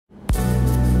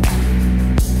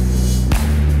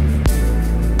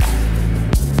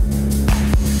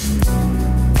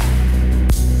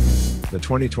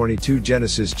2022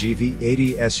 Genesis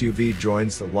GV80 SUV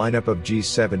joins the lineup of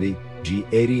G70,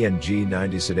 G80 and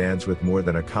G90 sedans with more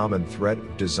than a common thread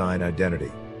of design identity.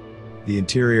 The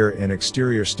interior and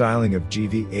exterior styling of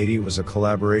GV80 was a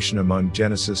collaboration among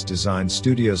Genesis design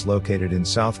studios located in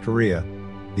South Korea,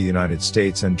 the United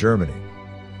States and Germany.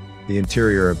 The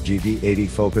interior of GV80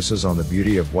 focuses on the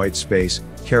beauty of white space,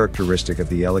 characteristic of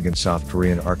the elegant South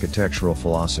Korean architectural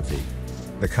philosophy.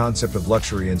 The concept of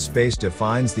luxury and space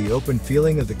defines the open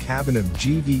feeling of the cabin of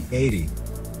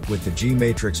GV80, with the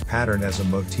G-matrix pattern as a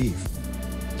motif.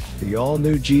 The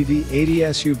all-new GV80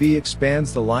 SUV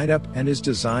expands the lineup and is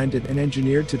designed and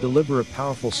engineered to deliver a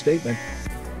powerful statement,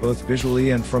 both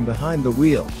visually and from behind the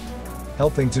wheel.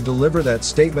 Helping to deliver that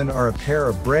statement are a pair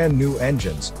of brand new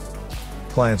engines.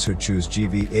 Clients who choose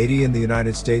GV80 in the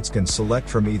United States can select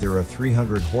from either a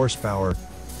 300 horsepower,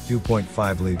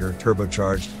 2.5-liter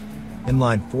turbocharged,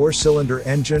 inline 4-cylinder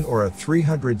engine or a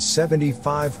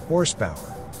 375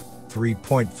 horsepower,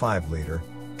 3.5-liter,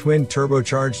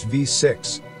 twin-turbocharged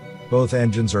V6. Both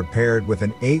engines are paired with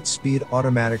an 8-speed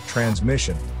automatic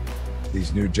transmission.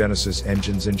 These new Genesis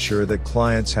engines ensure that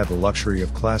clients have the luxury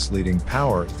of class-leading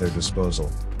power at their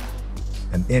disposal.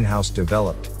 An in-house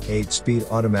developed 8-speed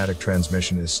automatic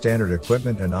transmission is standard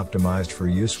equipment and optimized for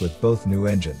use with both new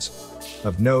engines.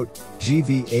 Of note,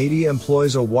 GV80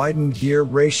 employs a widened gear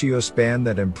ratio span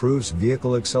that improves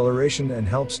vehicle acceleration and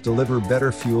helps deliver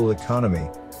better fuel economy.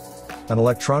 An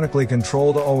electronically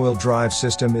controlled all-wheel drive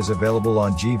system is available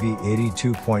on GV80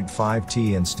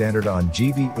 2.5T and standard on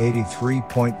GV80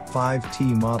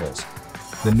 3.5T models.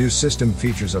 The new system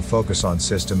features a focus on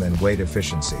system and weight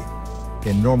efficiency.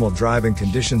 In normal driving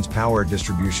conditions, power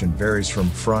distribution varies from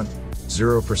front,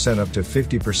 0% up to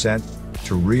 50%,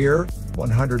 to rear,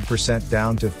 100%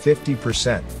 down to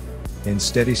 50%. In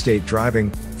steady-state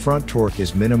driving, front torque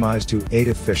is minimized to aid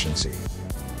efficiency.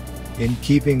 In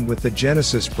keeping with the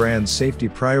Genesis brand's safety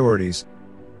priorities,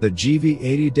 the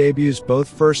GV80 debuts both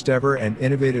first-ever and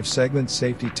innovative segment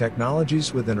safety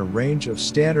technologies within a range of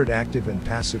standard active and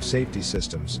passive safety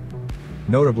systems.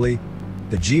 Notably,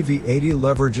 the GV80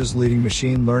 leverages leading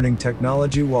machine learning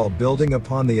technology while building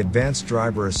upon the advanced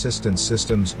driver assistance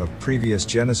systems of previous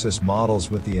Genesis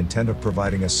models with the intent of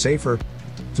providing a safer,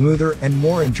 smoother and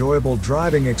more enjoyable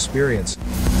driving experience.